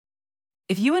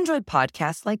If you enjoyed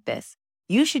podcasts like this,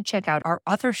 you should check out our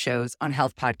other shows on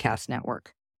Health Podcast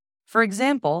Network. For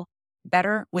example,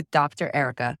 Better with Dr.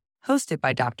 Erica, hosted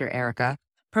by Dr. Erica,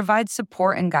 provides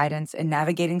support and guidance in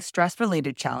navigating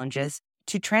stress-related challenges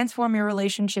to transform your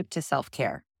relationship to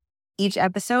self-care. Each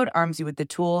episode arms you with the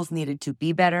tools needed to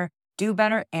be better, do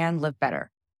better, and live better.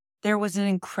 There was an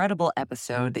incredible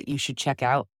episode that you should check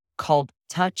out called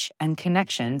Touch and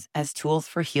Connections as Tools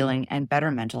for Healing and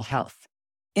Better Mental Health.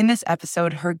 In this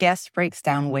episode, her guest breaks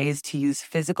down ways to use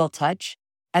physical touch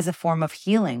as a form of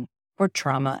healing for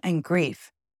trauma and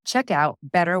grief. Check out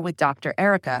Better with Dr.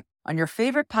 Erica on your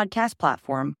favorite podcast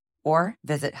platform or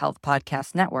visit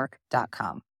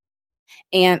healthpodcastnetwork.com.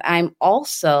 And I'm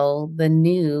also the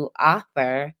new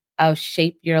author of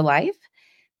Shape Your Life,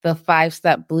 the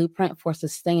 5-step blueprint for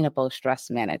sustainable stress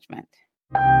management.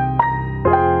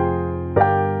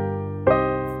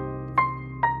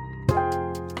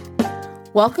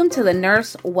 Welcome to the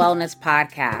Nurse Wellness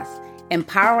Podcast,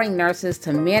 empowering nurses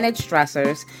to manage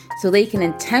stressors so they can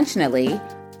intentionally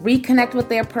reconnect with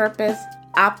their purpose,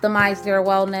 optimize their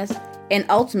wellness, and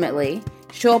ultimately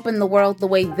show up in the world the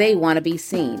way they want to be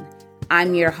seen.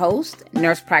 I'm your host,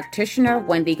 nurse practitioner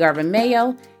Wendy Garvin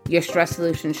Mayo, your stress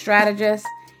solution strategist.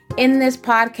 In this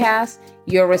podcast,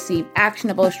 you'll receive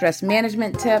actionable stress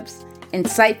management tips,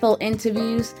 insightful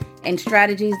interviews, and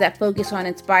strategies that focus on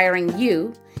inspiring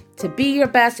you to be your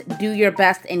best, do your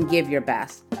best, and give your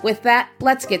best. With that,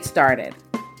 let's get started.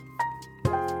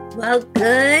 Well,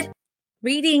 good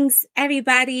greetings,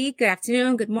 everybody. Good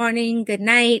afternoon, good morning, good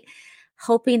night.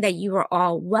 Hoping that you are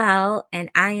all well.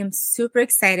 And I am super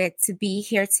excited to be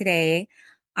here today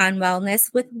on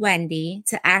Wellness with Wendy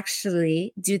to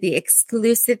actually do the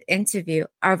exclusive interview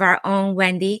of our own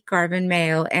Wendy Garvin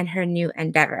Mayo and her new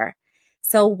endeavor.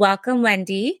 So welcome,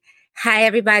 Wendy. Hi,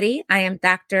 everybody. I am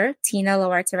Dr. Tina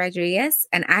Loarta Rodriguez,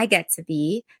 and I get to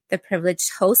be the privileged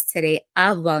host today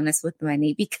of Wellness with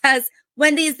Wendy because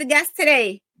Wendy is the guest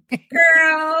today.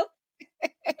 Girl.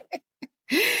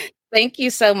 Thank you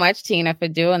so much, Tina, for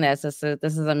doing this. This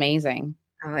is amazing.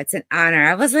 Oh, it's an honor.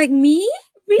 I was like, me?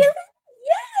 Really?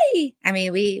 Yay. I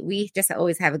mean, we just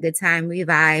always have a good time. We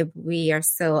vibe. We are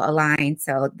so aligned.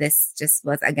 So this just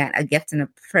was, again, a gift and a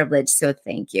privilege. So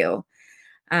thank you.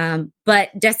 But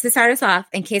just to start us off,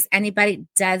 in case anybody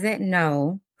doesn't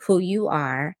know who you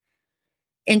are,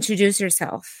 introduce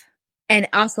yourself and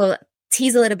also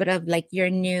tease a little bit of like your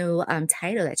new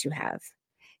title that you have.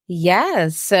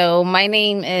 Yes. So my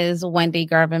name is Wendy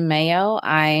Garvin Mayo.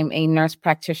 I'm a nurse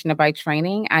practitioner by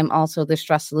training. I'm also the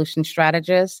stress solution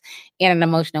strategist and an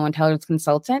emotional intelligence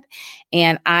consultant.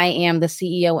 And I am the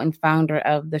CEO and founder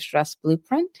of the Stress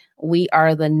Blueprint. We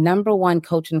are the #1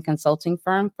 coach and consulting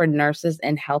firm for nurses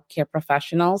and healthcare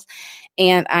professionals.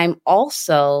 And I'm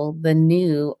also the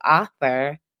new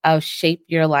author of Shape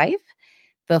Your Life,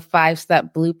 the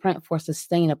 5-step blueprint for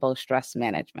sustainable stress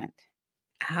management.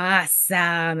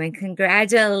 Awesome. And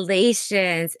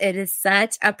congratulations. It is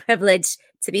such a privilege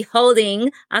to be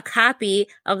holding a copy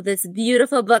of this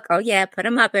beautiful book. Oh yeah. Put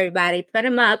them up, everybody. Put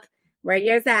them up. Where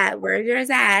yours at? Where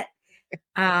yours at?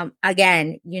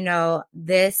 Again,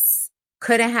 this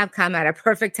couldn't have come at a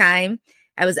perfect time.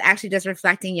 I was actually just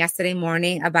reflecting yesterday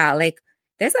morning about like,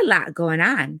 there's a lot going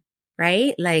on,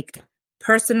 right? Like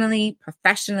personally,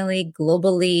 professionally,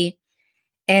 globally,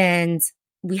 and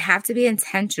we have to be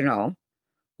intentional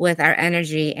with our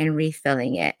energy and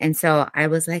refilling it. And so I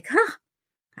was like,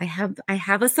 I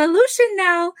have a solution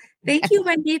now. Thank you,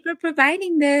 Wendy, for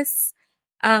providing this.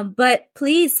 But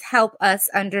please help us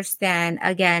understand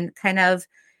again, kind of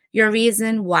your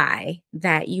reason why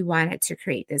that you wanted to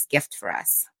create this gift for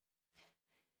us.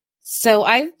 So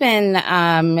I've been,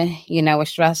 a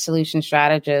stress solution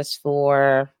strategist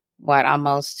for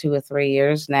almost 2 or 3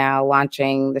 years now,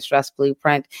 launching the Stress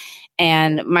Blueprint.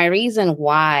 And my reason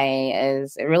why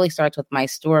is it really starts with my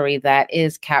story that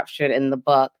is captured in the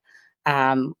book,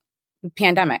 the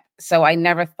pandemic. So I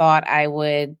never thought I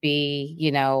would be,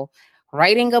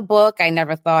 writing a book. I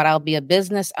never thought I'll be a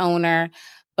business owner,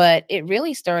 but it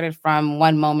really started from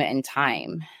one moment in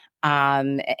time.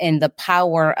 And the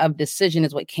power of decision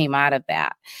is what came out of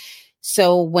that.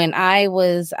 So when I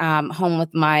was home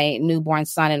with my newborn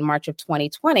son in March of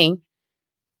 2020,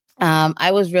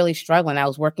 I was really struggling. I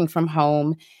was working from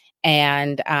home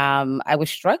and I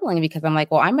was struggling because I'm like,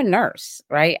 well, I'm a nurse,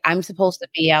 right? I'm supposed to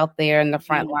be out there in the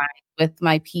front line with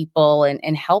my people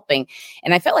and helping.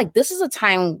 And I felt like this is a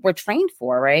time we're trained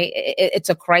for, right? It's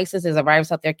a crisis. There's a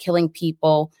virus out there killing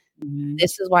people. Mm-hmm.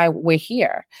 This is why we're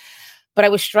here. But I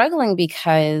was struggling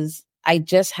because I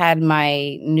just had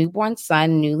my newborn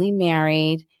son, newly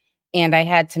married, and I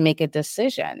had to make a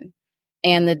decision.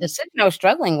 And the decision I was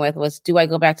struggling with was, do I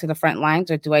go back to the front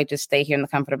lines or do I just stay here in the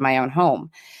comfort of my own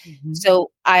home?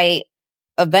 So I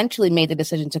eventually made the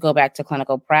decision to go back to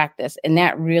clinical practice. And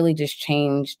that really just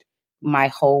changed my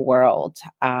whole world.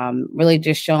 Really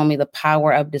just showing me the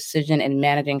power of decision and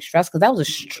managing stress, because that was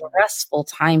a stressful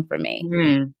time for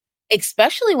me.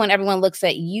 Especially when everyone looks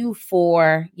at you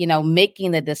for,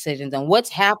 making the decisions and what's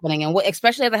happening and what,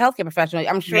 especially as a healthcare professional,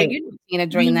 I'm sure you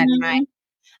during that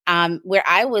time, where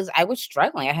I was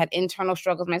struggling. I had internal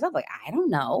struggles myself. Like, I don't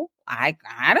know. I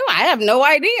have no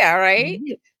idea. Right.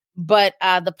 But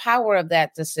the power of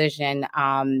that decision,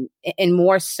 and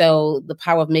more so the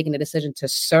power of making the decision to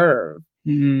serve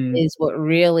is what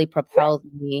really propelled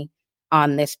me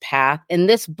on this path. And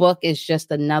this book is just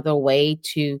another way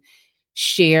to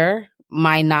share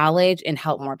my knowledge and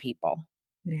help more people.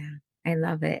 Yeah, I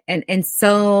love it. And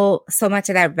so much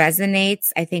of that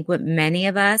resonates, I think, with many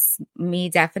of us, me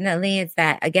definitely, is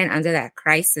that, again, under that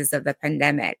crisis of the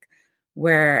pandemic,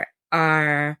 where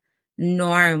our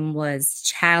norm was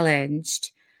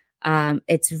challenged,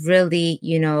 it's really,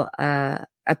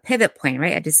 a pivot point,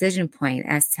 right? A decision point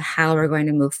as to how we're going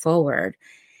to move forward.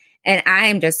 And I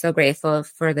am just so grateful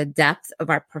for the depth of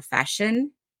our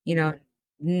profession.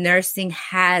 Nursing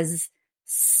has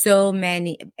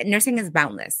nursing is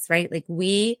boundless, right? Like,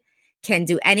 we can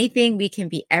do anything, we can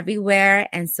be everywhere.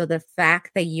 And so the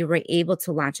fact that you were able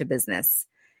to launch a business,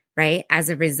 right, as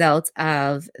a result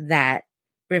of that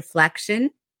reflection,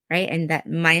 right, and that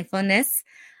mindfulness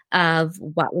of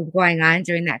what was going on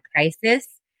during that crisis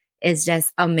is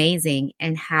just amazing.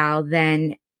 And how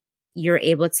then you're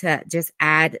able to just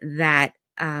add that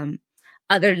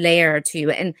other layer to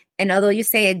it. And although you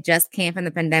say it just came from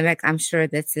the pandemic, I'm sure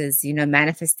this is,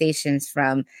 manifestations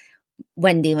from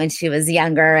Wendy when she was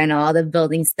younger and all the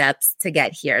building steps to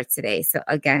get here today. So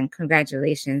again,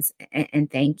 congratulations and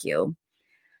thank you.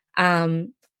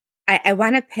 I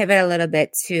want to pivot a little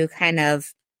bit to kind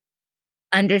of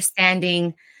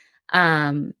understanding,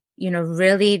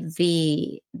 really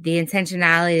the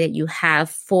intentionality that you have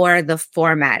for the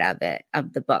format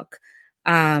of the book.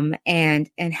 And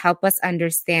help us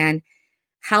understand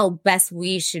how best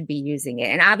we should be using it.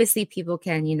 And obviously people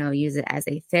can, use it as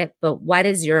a fit, but what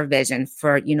is your vision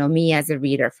for, me as a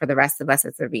reader, for the rest of us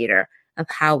as a reader, of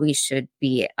how we should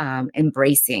be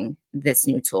embracing this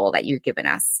new tool that you've given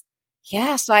us?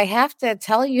 Yeah, so I have to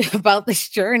tell you about this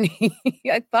journey.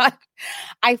 I thought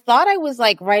I was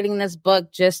like writing this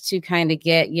book just to kind of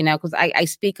get, because I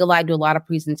speak a lot, I do a lot of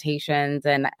presentations,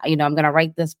 and, I'm going to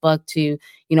write this book to,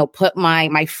 put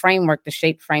my framework, the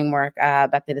SHAPE framework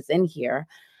that is in here,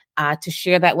 to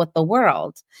share that with the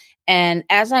world. And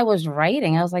as I was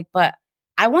writing, I was like, but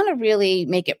I want to really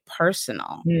make it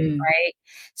personal, right?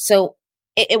 So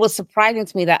it was surprising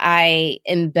to me that I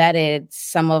embedded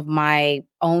some of my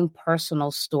own personal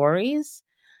stories,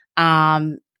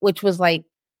 which was like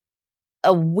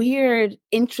a weird,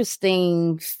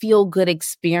 interesting, feel-good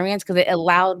experience, because it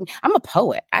allowed me. I'm a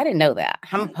poet. I didn't know that.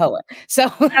 I'm a poet.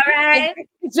 So all right.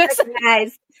 Just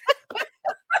nice.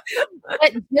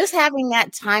 But just having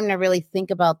that time to really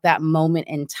think about that moment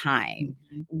in time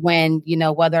when,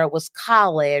 whether it was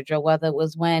college or whether it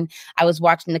was when I was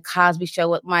watching the Cosby Show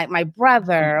with my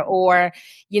brother, or,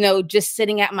 just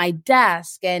sitting at my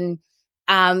desk. And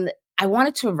I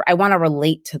want to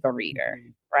relate to the reader,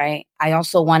 right? I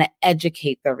also want to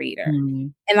educate the reader.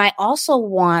 And I also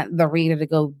want the reader to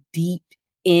go deep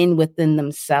in within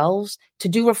themselves to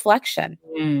do reflection,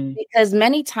 because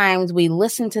many times we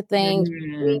listen to things,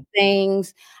 read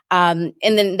things, and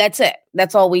then that's it.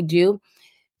 That's all we do.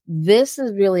 This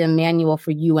is really a manual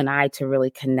for you and I to really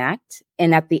connect.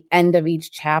 And at the end of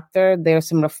each chapter, there's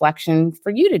some reflection for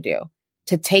you to do,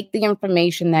 to take the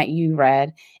information that you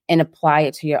read and apply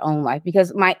it to your own life.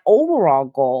 Because my overall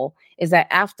goal is that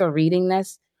after reading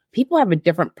this, people have a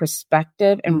different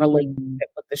perspective and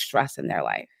relationship with the stress in their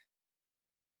life.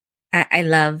 I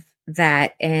love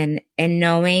that. And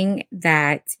knowing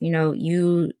that,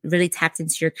 you really tapped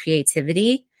into your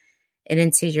creativity and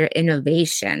into your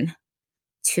innovation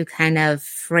to kind of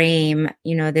frame,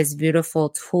 this beautiful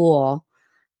tool.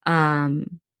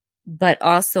 But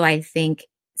also, I think,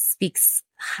 speaks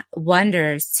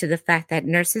wonders to the fact that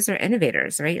nurses are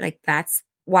innovators, right? Like, that's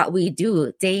what we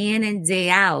do day in and day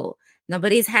out.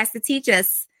 Nobody has to teach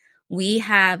us. We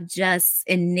have just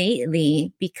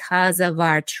innately, because of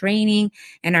our training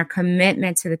and our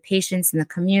commitment to the patients and the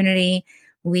community,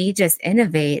 we just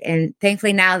innovate. And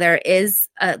thankfully now there is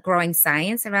a growing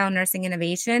science around nursing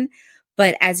innovation.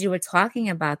 But as you were talking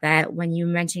about that, when you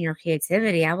mentioned your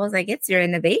creativity, I was like, it's your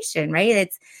innovation,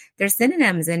 right? They're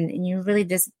synonyms, and you really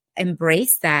just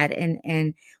embraced that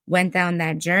and went down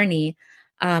that journey.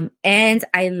 And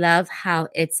I love how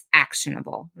it's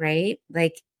actionable, right?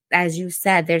 Like, as you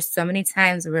said, there's so many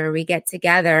times where we get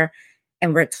together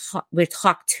and we're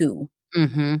talked to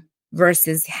Mm-hmm.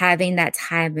 versus having that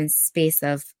time and space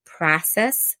of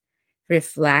process,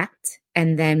 reflect,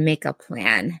 and then make a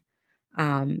plan.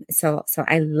 So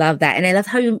I love that. And I love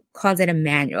how you called it a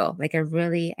manual. Like, I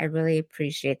really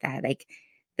appreciate that. Like,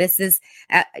 this is,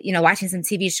 watching some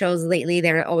TV shows lately,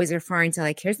 they're always referring to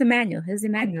like, here's the manual.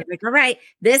 Like, all right,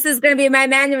 this is going to be my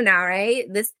manual now, right?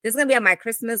 This is going to be on my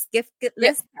Christmas gift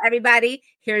list. Yep. Everybody,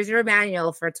 here's your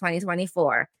manual for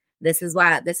 2024. This is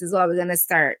what we're going to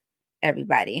start,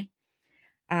 everybody.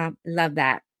 Love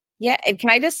that. Yeah. And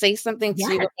can I just say something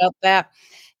too about that,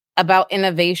 about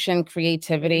innovation,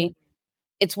 creativity? Mm-hmm.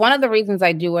 It's one of the reasons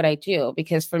I do what I do,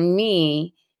 because for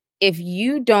me, if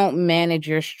you don't manage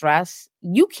your stress,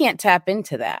 you can't tap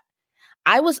into that.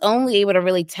 I was only able to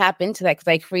really tap into that because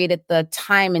I created the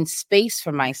time and space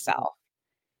for myself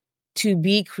to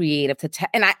be creative,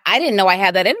 and I didn't know I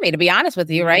had that in me, to be honest with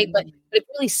you, right? But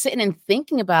really sitting and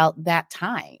thinking about that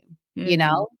time,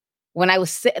 when I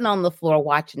was sitting on the floor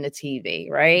watching the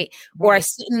TV, right? Or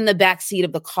sitting in the back seat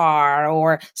of the car,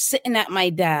 or sitting at my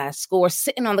desk, or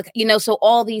sitting on the, so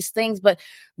all these things, but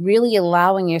really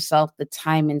allowing yourself the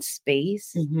time and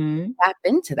space to tap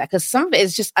into that. Because some of it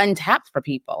is just untapped for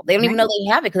people. They don't even know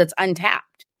they have it because it's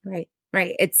untapped. Right.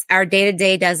 It's our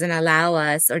day-to-day doesn't allow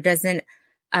us, or doesn't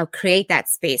create that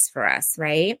space for us.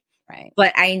 Right.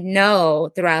 But I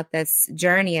know throughout this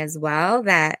journey as well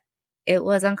that it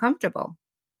was uncomfortable.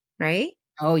 Right?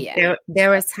 Oh yeah.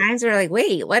 There was times where like,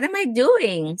 wait, what am I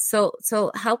doing? So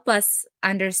help us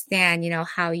understand,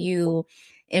 how you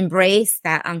embrace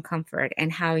that uncomfort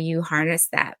and how you harness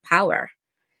that power.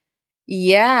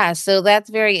 Yeah. So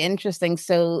that's very interesting.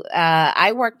 So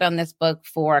I worked on this book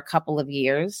for a couple of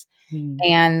years,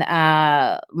 and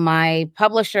my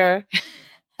publisher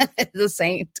the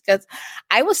same, because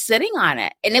I was sitting on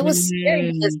it, and it was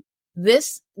scary because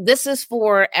this is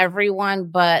for everyone,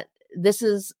 but this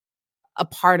is a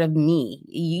part of me.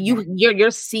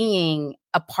 You're seeing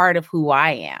a part of who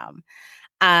I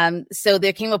am. So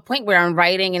there came a point where I'm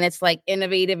writing and it's like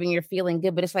innovative and you're feeling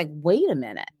good, but it's like, wait a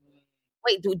minute.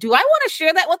 Wait, do I want to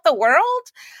share that with the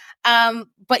world?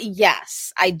 But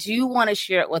yes, I do want to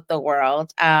share it with the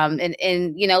world. And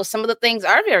some of the things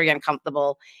are very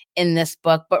uncomfortable in this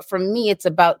book, but for me, it's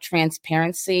about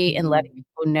transparency and letting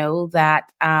people know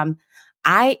that,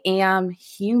 I am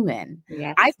human.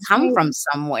 Yes. I come from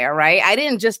somewhere, right? I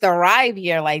didn't just arrive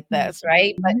here like this,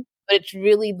 right? But it's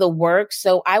really the work.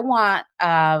 So I want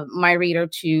my reader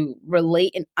to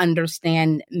relate and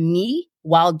understand me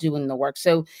while doing the work.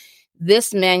 So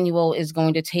this manual is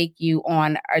going to take you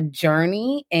on a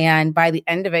journey, and by the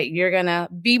end of it, you're going to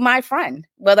be my friend,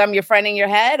 whether I'm your friend in your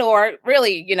head or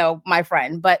really, my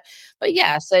friend. But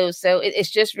yeah, so it's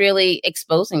just really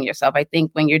exposing yourself. I think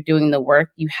when you're doing the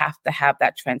work, you have to have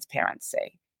that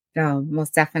transparency. Oh,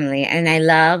 most definitely. And I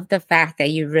love the fact that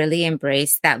you really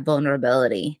embrace that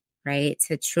vulnerability, right?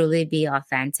 To truly be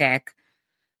authentic,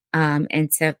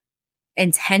 and to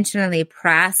intentionally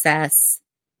process,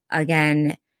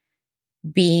 again,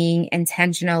 being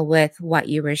intentional with what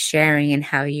you were sharing and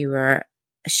how you were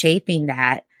shaping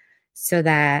that, so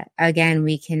that, again,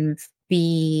 we can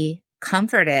be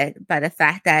comforted by the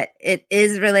fact that it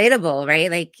is relatable, right?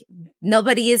 Like,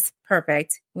 nobody is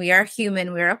perfect. We are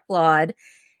human. We are flawed.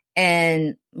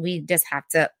 And we just have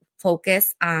to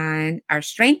focus on our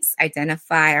strengths,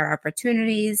 identify our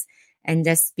opportunities, and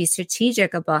just be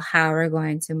strategic about how we're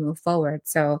going to move forward.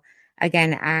 So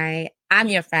again, I'm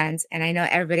your friend, and I know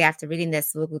everybody after reading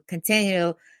this will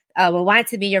continue, will want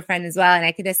to be your friend as well. And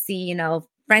I could just see,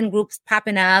 friend groups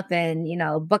popping up and,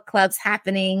 book clubs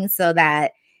happening, so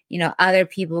that, other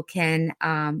people can,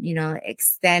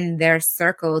 extend their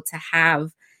circle to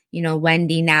have,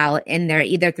 Wendy now in there,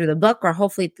 either through the book or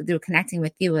hopefully through connecting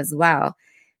with you as well.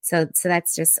 So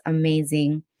that's just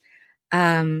amazing.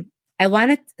 I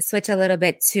want to switch a little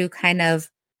bit to kind of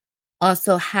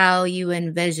also how you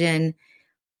envision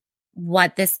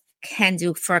what this can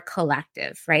do for a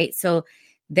collective, right? So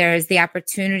there's the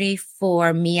opportunity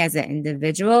for me as an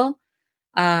individual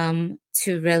to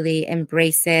really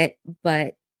embrace it,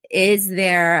 but is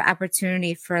there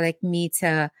opportunity for like me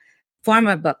to form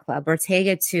a book club or take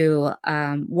it to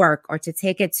work or to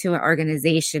take it to an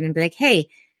organization and be like, hey,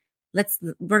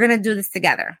 we're going to do this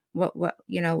together. What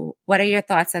are your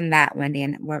thoughts on that, Wendy?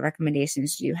 And what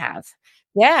recommendations do you have?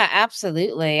 Yeah,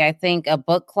 absolutely. I think a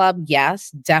book club,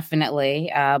 yes,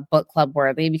 definitely book club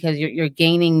worthy, because you're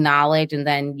gaining knowledge and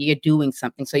then you're doing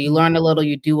something. So you learn a little,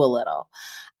 you do a little.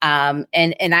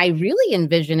 And I really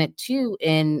envision it too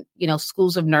in,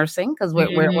 schools of nursing, because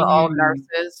we're all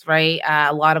nurses, right?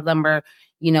 A lot of them are,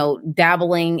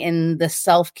 dabbling in the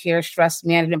self-care, stress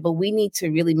management, but we need to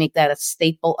really make that a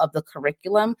staple of the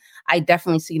curriculum. I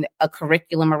definitely see a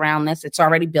curriculum around this. It's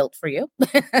already built for you.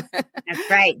 That's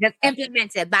right. Just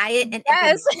implement it. Buy it and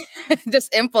yes.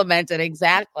 Just implement it.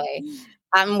 Exactly.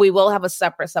 We will have a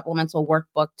separate supplemental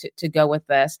workbook to go with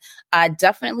this.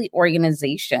 Definitely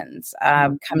organizations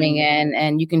coming in,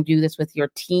 and you can do this with your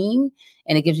team,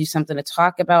 and it gives you something to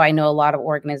talk about. I know a lot of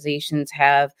organizations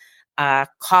have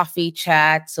coffee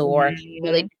chats or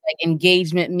really like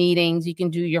engagement meetings. You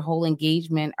can do your whole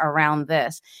engagement around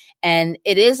this. And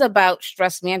it is about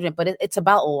stress management, but it's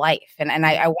about life. And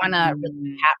I want to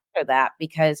really capture that,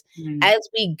 because as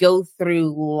we go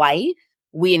through life,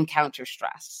 we encounter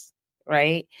stress.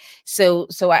 Right. So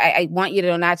I want you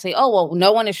to not say, oh, well,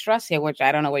 no one is stressed here, which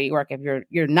I don't know where you work if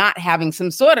you're not having some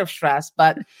sort of stress,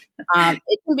 but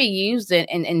it can be used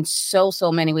in so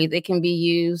many ways. It can be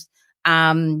used.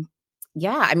 In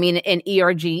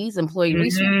ERGs, employee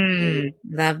resource.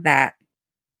 Love that.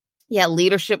 Yeah.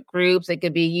 Leadership groups. It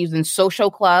could be used in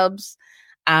social clubs.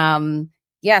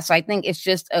 So I think it's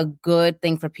just a good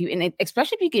thing for people, and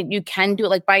especially if you can do it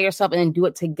like by yourself and then do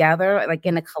it together, like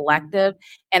in a collective.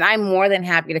 And I'm more than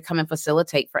happy to come and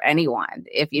facilitate for anyone.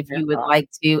 If you would like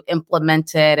to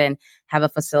implement it and have a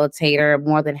facilitator,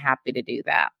 more than happy to do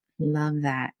that. Love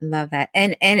that. Love that.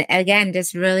 And again,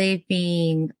 just really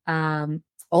being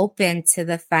open to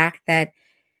the fact that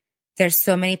there's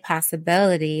so many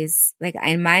possibilities. Like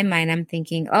in my mind, I'm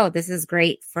thinking, oh, this is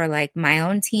great for like my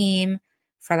own team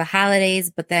for the holidays,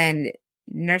 but then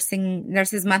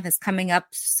Nurses Month is coming up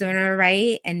sooner,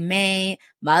 right? In May,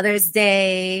 Mother's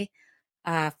Day,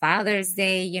 Father's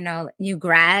Day, new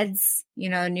grads,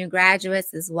 new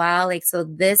graduates as well. Like, so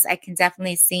this I can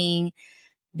definitely see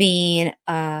being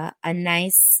a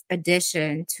nice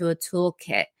addition to a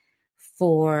toolkit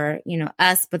for,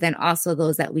 us, but then also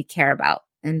those that we care about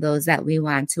and those that we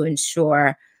want to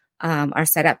ensure are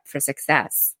set up for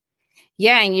success.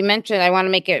 Yeah. And you mentioned, I want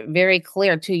to make it very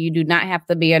clear too, you do not have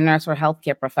to be a nurse or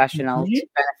healthcare professional to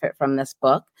benefit from this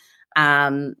book.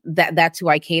 That's who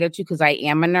I cater to, because I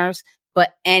am a nurse,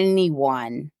 but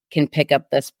anyone can pick up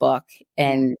this book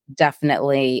and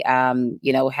definitely,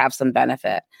 have some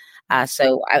benefit.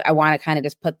 So I want to kind of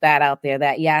just put that out there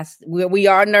that yes, we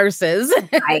are nurses.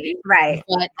 Right.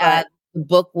 But the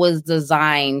book was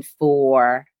designed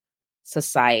for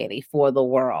society, for the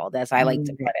world, as I like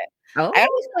to put it. Oh. I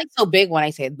always feel like so big when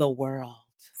I say the world,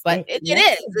 but it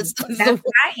is. That's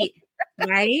right.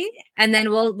 Right. And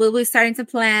then we'll be starting to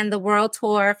plan the world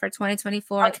tour for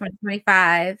 2024,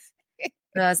 2025.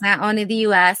 So it's not only the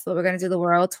US, but we're going to do the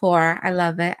world tour. I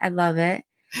love it.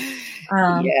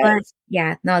 But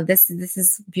yeah, no, this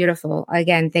is beautiful.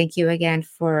 Again, thank you again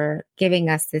for giving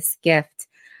us this gift.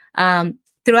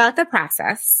 Throughout the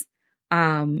process,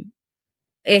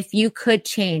 if you could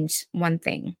change one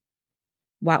thing,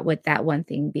 what would that one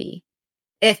thing be?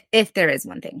 If there is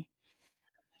one thing.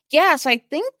 Yeah, so I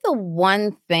think the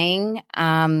one thing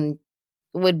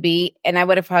would be, and I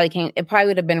would have it probably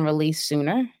would have been released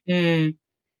sooner.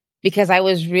 Because I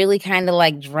was really kind of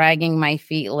like dragging my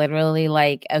feet, literally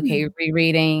like, okay,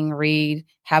 read,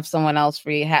 have someone else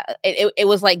read. It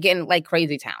was like getting like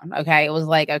crazy town. Okay. It was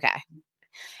like, okay.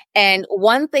 And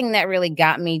one thing that really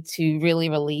got me to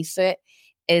really release it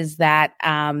is that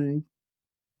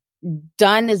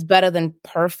done is better than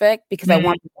perfect, because I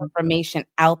want the information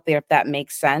out there, if that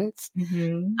makes sense.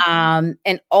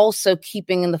 And also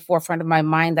keeping in the forefront of my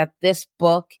mind that this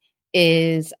book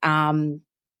is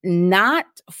not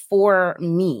for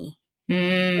me.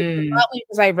 It's not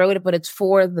because I wrote it, but it's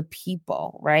for the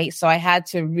people, right? So I had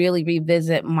to really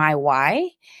revisit my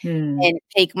why and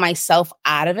take myself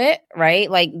out of it,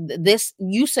 right? Like this,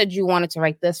 you said you wanted to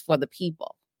write this for the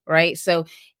people, right? So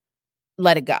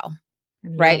let it go,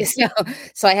 right?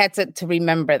 So I had to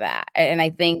remember that. And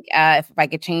I think if I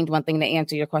could change one thing to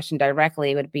answer your question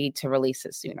directly, it would be to release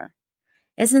it sooner.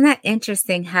 Isn't that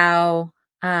interesting how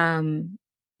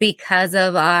because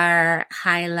of our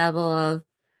high level of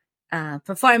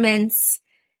performance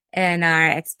and our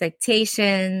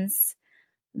expectations,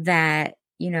 that,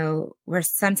 we're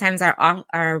sometimes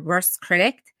our worst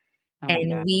critic,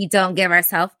 and we don't give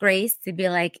ourselves grace to be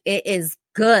like, it is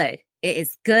good. It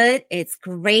is good. It's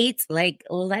great. Like,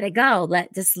 let it go.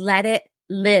 Just let it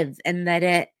live and let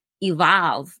it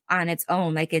evolve on its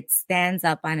own. Like it stands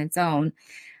up on its own.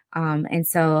 And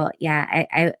so,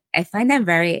 yeah, I find that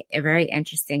very, very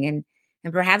interesting, and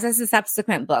perhaps as a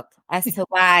subsequent book as to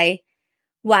why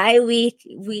we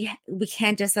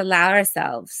can't just allow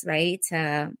ourselves, right,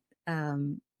 to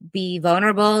be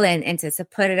vulnerable and to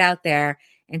put it out there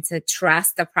and to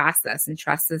trust the process and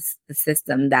trust the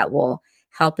system that will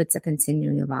help it to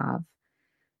continue to evolve.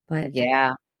 But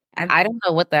yeah, I don't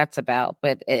know what that's about,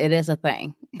 but it is a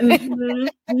thing. mm-hmm,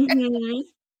 mm-hmm.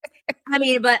 I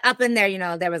mean, but up in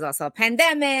there, there was also a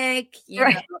pandemic,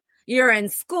 Right. You're in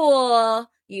school,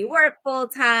 you work full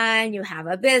time, you have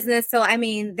a business. So, I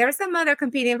mean, there's some other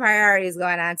competing priorities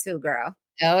going on too, girl.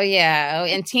 Oh yeah. Oh,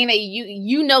 and Tina,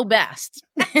 you know best.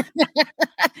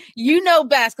 You know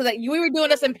best because we were doing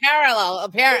this in parallel,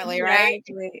 apparently, right?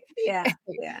 Exactly. Yeah.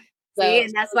 Yeah. So, See,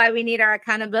 and that's why we need our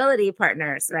accountability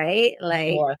partners, right?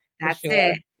 Like that's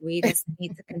it. We just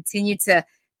need to continue to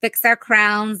fix our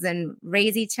crowns and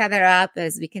raise each other up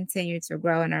as we continue to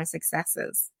grow in our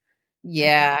successes.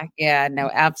 Yeah. Yeah. No,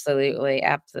 absolutely.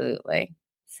 Absolutely.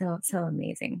 So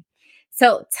amazing.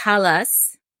 So tell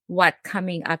us what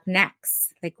coming up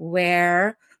next. Like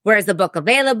where is the book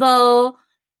available?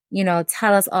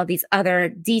 Tell us all these other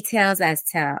details as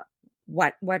to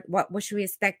what should we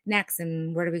expect next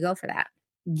and where do we go for that?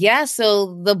 Yeah.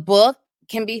 So the book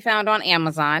can be found on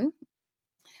Amazon.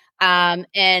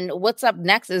 And what's up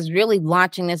next is really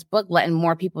launching this book, letting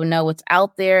more people know it's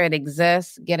out there, it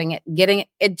exists, getting it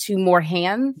into more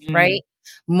hands, right?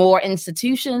 More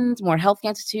institutions, more health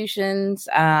institutions,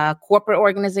 corporate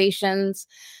organizations.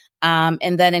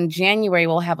 And then in January,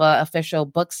 we'll have an official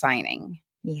book signing.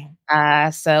 Yeah.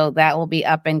 So that will be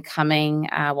up and coming.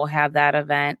 We'll have that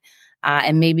event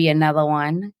and maybe another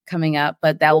one coming up,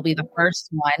 but that will be the first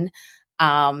one.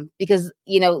 Because,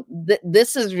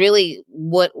 this is really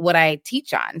what I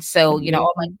teach on. So,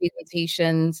 all my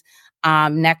presentations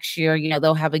next year,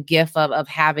 they'll have a gift of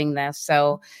having this.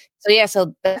 So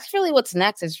that's really what's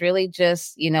next. It's really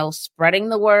just, spreading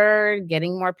the word,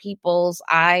 getting more people's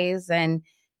eyes and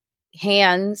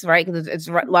hands, right? Because it's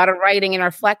a lot of writing and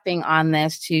reflecting on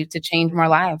this to change more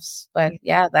lives. But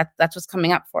yeah, that's what's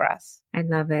coming up for us. I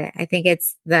love it. I think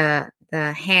it's the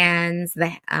hands,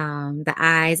 the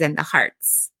eyes, and the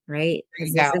hearts, right?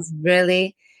 This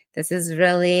is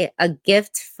really a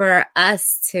gift for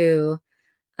us to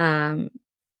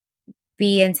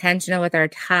be intentional with our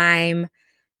time,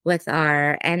 with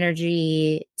our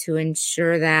energy, to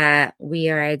ensure that we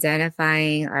are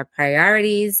identifying our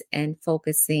priorities and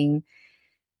focusing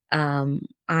on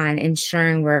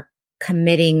ensuring we're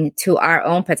committing to our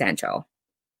own potential.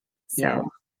 So. Yeah.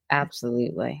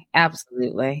 Absolutely.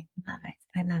 Absolutely.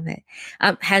 I love it.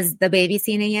 Has the baby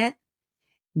seen it yet?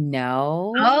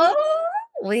 No. Oh,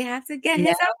 we have to get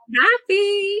his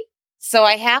copy. So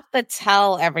I have to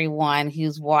tell everyone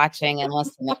who's watching and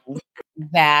listening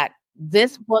that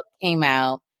this book came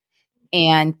out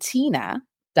and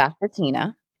Dr.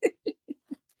 Tina,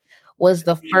 was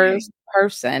the first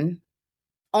person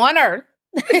on earth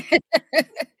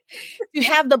to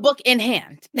have the book in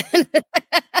hand.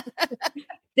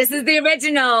 This is the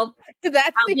original.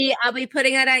 I'll be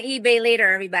putting it on eBay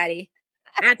later, everybody,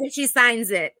 after she signs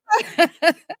it.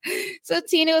 So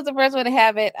Tina was the first one to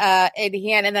have it in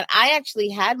hand. And then I actually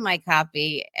had my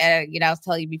copy. I was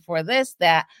telling you before this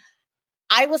that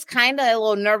I was kind of a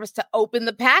little nervous to open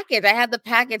the package. I had the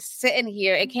package sitting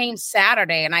here. It came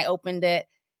Saturday and I opened it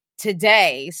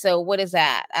today. So what is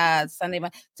that? Sunday.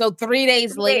 So 3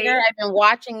 days later, I've been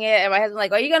watching it and my husband's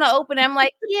like, are you going to open it? I'm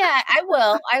like, yeah, I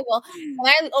will. And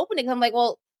I opened it. I'm like,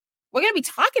 well, we're going to be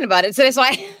talking about it today. So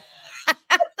I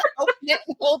have to open it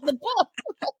and hold the book.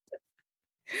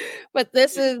 But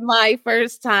this is my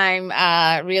first time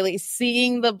really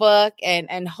seeing the book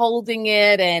and holding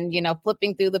it and,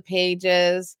 flipping through the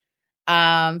pages.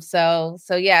 So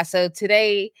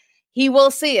today he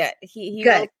will see it. He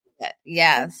Good. will.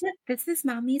 Yes. This is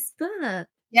mommy's book.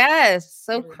 Yes.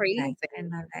 So crazy. I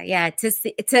love that. Yeah.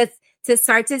 To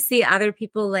start to see other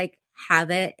people like have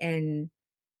it and,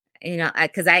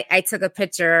 because I took a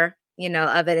picture,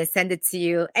 of it and sent it to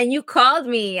you and you called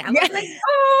me. I was like,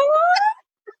 oh,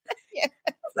 yeah.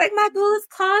 It's like my boo is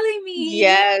calling me.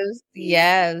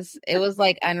 Yes. It was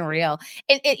like unreal.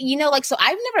 And so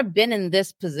I've never been in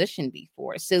this position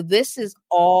before. So this is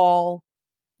all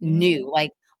new.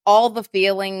 Like, all the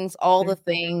feelings, all the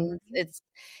things. It's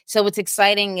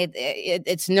exciting.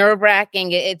 It's nerve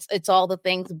wracking. It's all the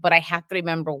things, but I have to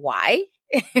remember why,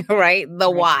 right?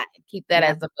 Why. Keep that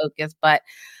as the focus. But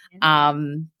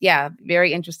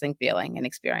very interesting feeling and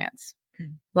experience.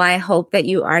 Well, I hope that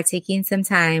you are taking some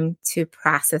time to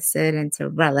process it and to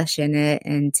relish in it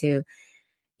and to,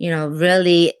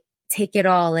 really take it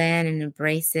all in and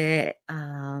embrace it.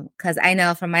 Because I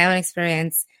know from my own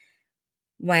experience,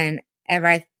 whenever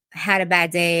I had a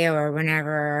bad day or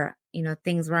whenever,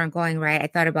 things weren't going right, I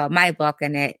thought about my book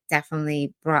and it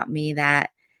definitely brought me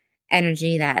that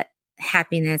energy, that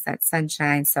happiness, that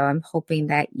sunshine. So I'm hoping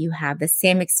that you have the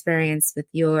same experience with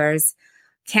yours.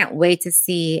 Can't wait to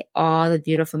see all the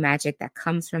beautiful magic that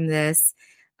comes from this.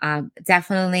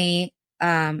 Definitely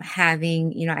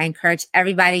having, I encourage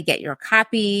everybody get your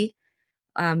copy.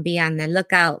 Be on the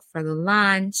lookout for the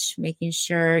launch, making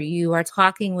sure you are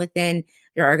talking within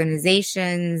your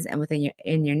organizations and within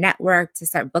your network to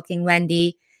start booking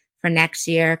Wendy for next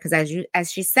year. Because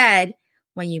as she said,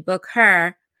 when you book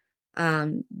her,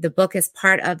 the book is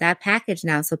part of that package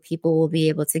now, so people will be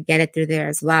able to get it through there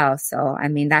as well. So, I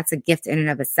mean, that's a gift in and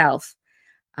of itself.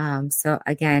 So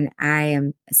again, I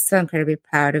am so incredibly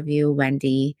proud of you,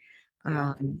 Wendy.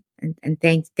 And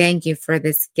thank you for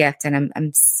this gift. And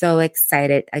I'm so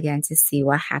excited again to see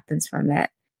what happens from it.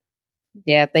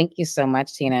 Yeah, thank you so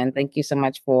much, Tina, and thank you so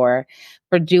much for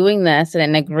doing this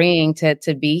and agreeing to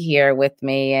be here with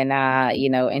me and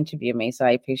interview me. So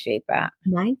I appreciate that.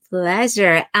 My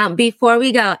pleasure. Before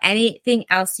we go, anything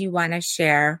else you want to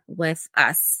share with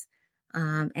us?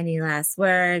 Any last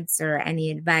words or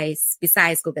any advice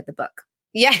besides go get the book?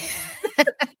 Yeah.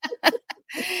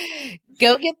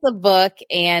 Go get the book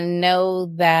and know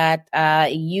that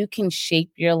you can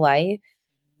shape your life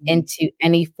into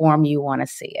any form you want to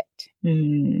see it.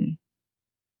 Mm.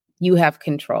 You have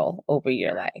control over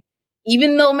your life,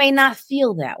 even though it may not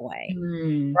feel that way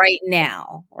right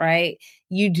now, right?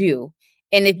 You do.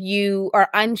 And if you are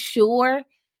unsure,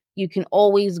 you can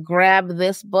always grab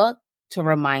this book to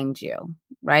remind you,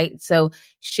 right? So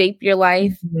shape your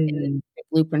life and the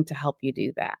blueprint to help you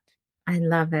do that. I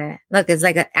love it. Look, it's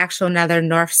like an actual another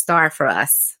North Star for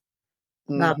us.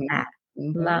 Love that.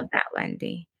 Love that,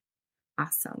 Wendy.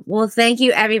 Awesome. Well, thank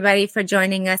you everybody for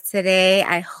joining us today.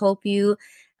 I hope you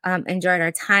enjoyed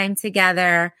our time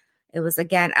together. It was,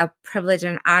 again, a privilege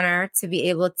and honor to be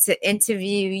able to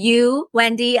interview you,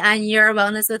 Wendy, on your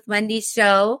Wellness with Wendy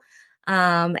show.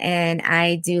 And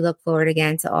I do look forward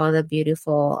again to all the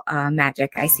beautiful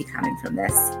magic I see coming from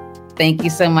this. Thank you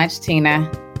so much,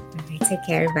 Tina. All right, take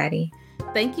care, everybody.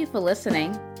 Thank you for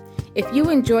listening. If you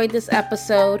enjoyed this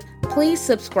episode, please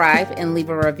subscribe and leave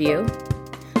a review.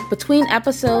 Between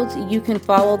episodes, you can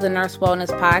follow the Nurse Wellness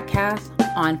Podcast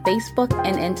on Facebook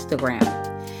and Instagram.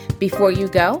 Before you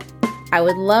go, I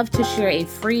would love to share a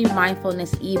free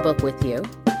mindfulness ebook with you.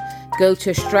 Go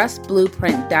to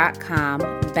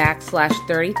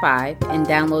stressblueprint.com/35 and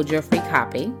download your free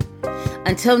copy.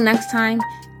 Until next time,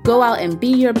 go out and be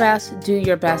your best, do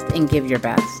your best, and give your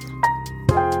best.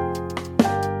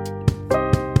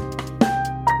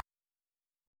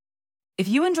 If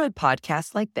you enjoyed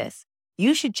podcasts like this,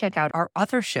 you should check out our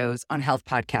other shows on Health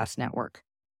Podcast Network.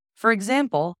 For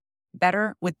example,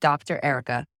 Better with Dr.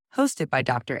 Erica, hosted by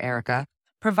Dr. Erica,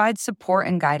 provides support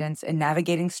and guidance in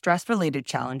navigating stress-related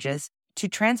challenges to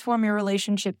transform your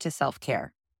relationship to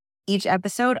self-care. Each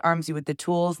episode arms you with the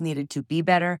tools needed to be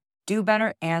better, do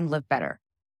better, and live better.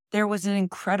 There was an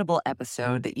incredible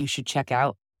episode that you should check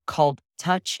out called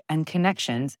Touch and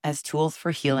Connections as Tools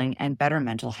for Healing and Better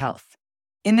Mental Health.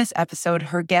 In this episode,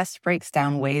 her guest breaks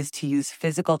down ways to use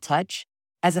physical touch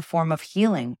as a form of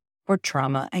healing for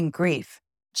trauma and grief.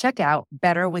 Check out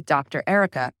Better with Dr.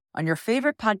 Erica on your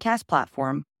favorite podcast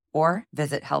platform or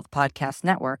visit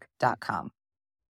healthpodcastnetwork.com.